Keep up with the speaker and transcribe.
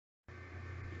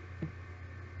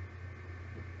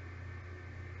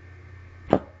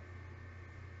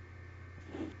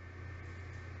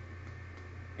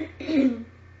In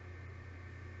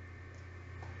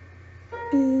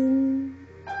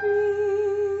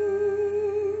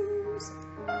dreams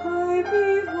I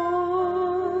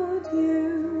behold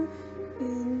you,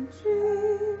 in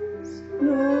dreams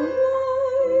no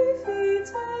life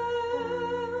eternal,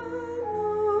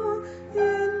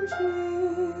 in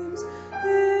dreams,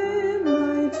 in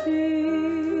my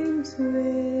dreams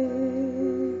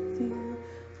with you,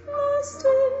 lost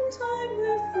in time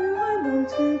with you I long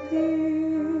to be.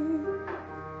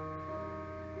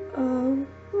 A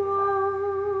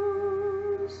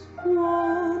rose,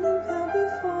 one and pale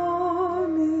before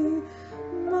me,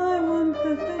 my one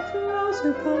perfect rose,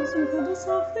 her petals and petals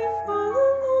softly fall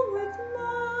along with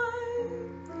mine.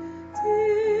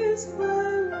 'Tis my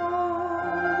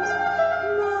rose,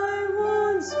 my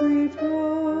one sweet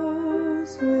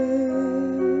rose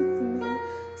with me,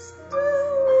 still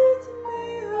with me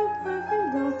her perfume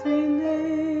doth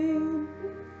remain.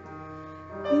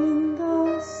 In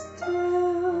the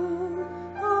still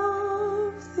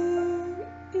of the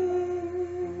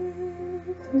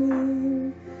evening,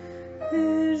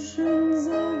 visions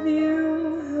of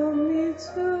you help me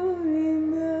to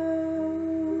remember.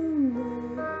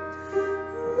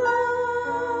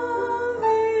 Love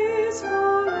is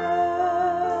forever,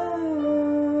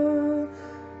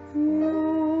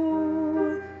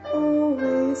 you'll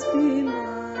always be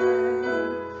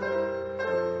mine.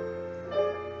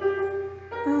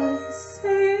 I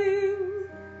sing,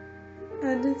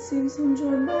 and it seems I'm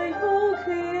joined by whole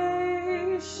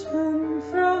creation.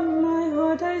 From my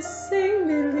heart I sing,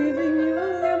 believing you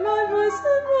will hear my voice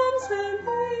and ransom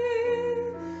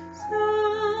me.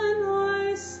 Son,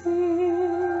 I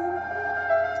sing,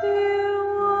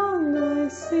 dear one, I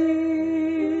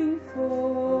sing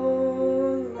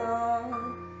for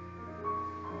love.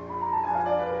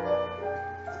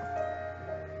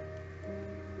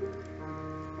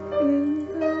 In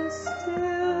the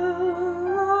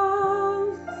still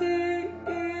of the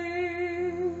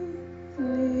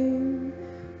evening,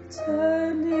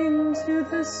 turning to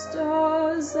the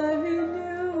stars, I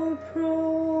renew a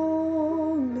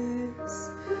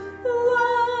promise.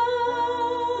 Love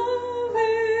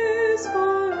is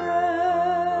forever,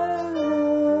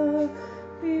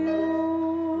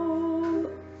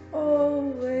 you'll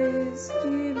always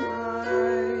be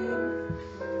mine.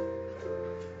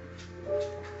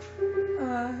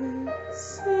 I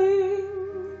sing,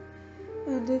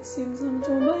 and it seems I'm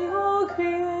joined by all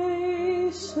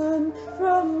creation.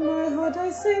 From my heart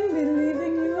I sing,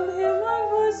 believing you will hear my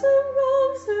voice and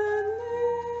realms and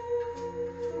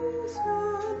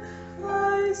Elysian.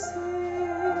 I sing.